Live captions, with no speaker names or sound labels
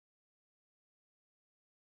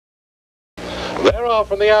They're off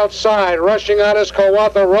from the outside. Rushing out is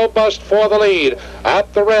Kawatha Robust for the lead.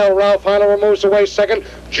 At the rail, Ralph Hanover moves away second.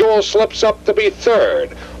 Jewel slips up to be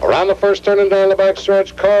third. Around the first turn and down the back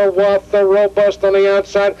stretch, Kawatha Robust on the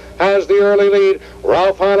outside has the early lead.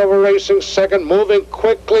 Ralph Hanover racing second. Moving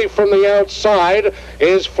quickly from the outside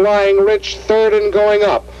is Flying Rich third and going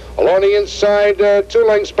up. Along the inside, 2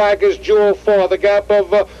 lengths back is Jewel fourth. The gap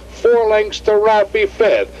of 4 lengths to Raffy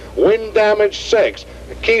fifth. Wind Damage sixth.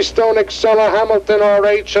 Keystone Excella, Hamilton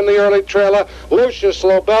RH in the early trailer. Lucius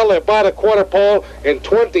Lobel, they're by the quarter pole in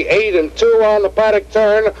 28 and 2 on the paddock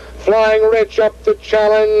turn. Flying Rich up to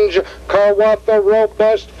challenge Kawatha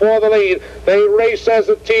Robust for the lead. They race as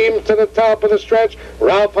a team to the top of the stretch.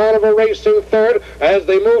 Ralph Hanover racing third as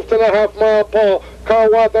they move to the half-mile pole.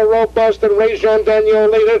 Kawatha Robust and Rajon Daniel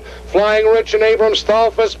lead it. Flying Rich and Abram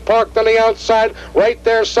Stolfus parked on the outside. Right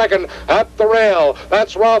there second at the rail.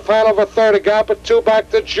 That's Ralph Hanover third. A gap of 2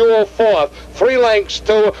 back to Jewel fourth. 3 lengths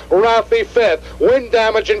to Raffy fifth. Wind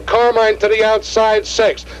Damage and Carmine to the outside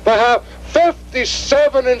sixth. The half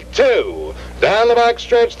 57 and 2. Down the back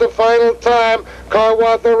stretch, the final time.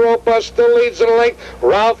 Kawatha Robust still leads in a length.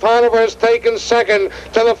 Ralph Hanover has taken second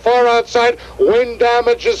to the far outside. Wind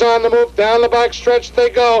Damage is on the move. Down the back stretch they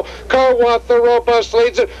go. Kawatha Robust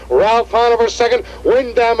leads it. Ralph Hanover second.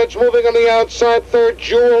 Wind Damage moving on the outside third.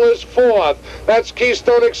 Jewel is fourth. That's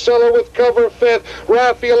Keystone Excella with cover fifth.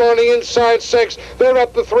 Raphael on the inside sixth. They're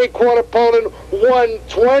up the 3/4 pole in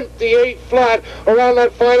 1:28 flat. Around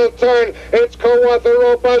that final turn, it's Kawatha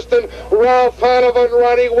Robust and Ralph Hanover and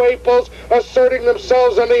Ronnie Waples asserting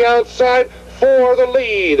themselves on the outside for the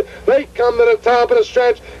lead. They come to the top of the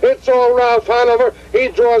stretch. It's all Ralph Hanover. He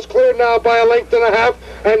draws clear now by a length and a half,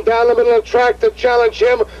 and down the middle of the track to challenge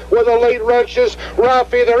him with the late rushes.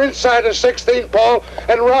 Raffy, they're inside the 16th pole,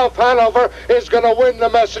 and Ralph Hanover is going to win the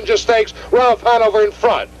Messenger Stakes. Ralph Hanover in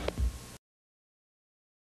front.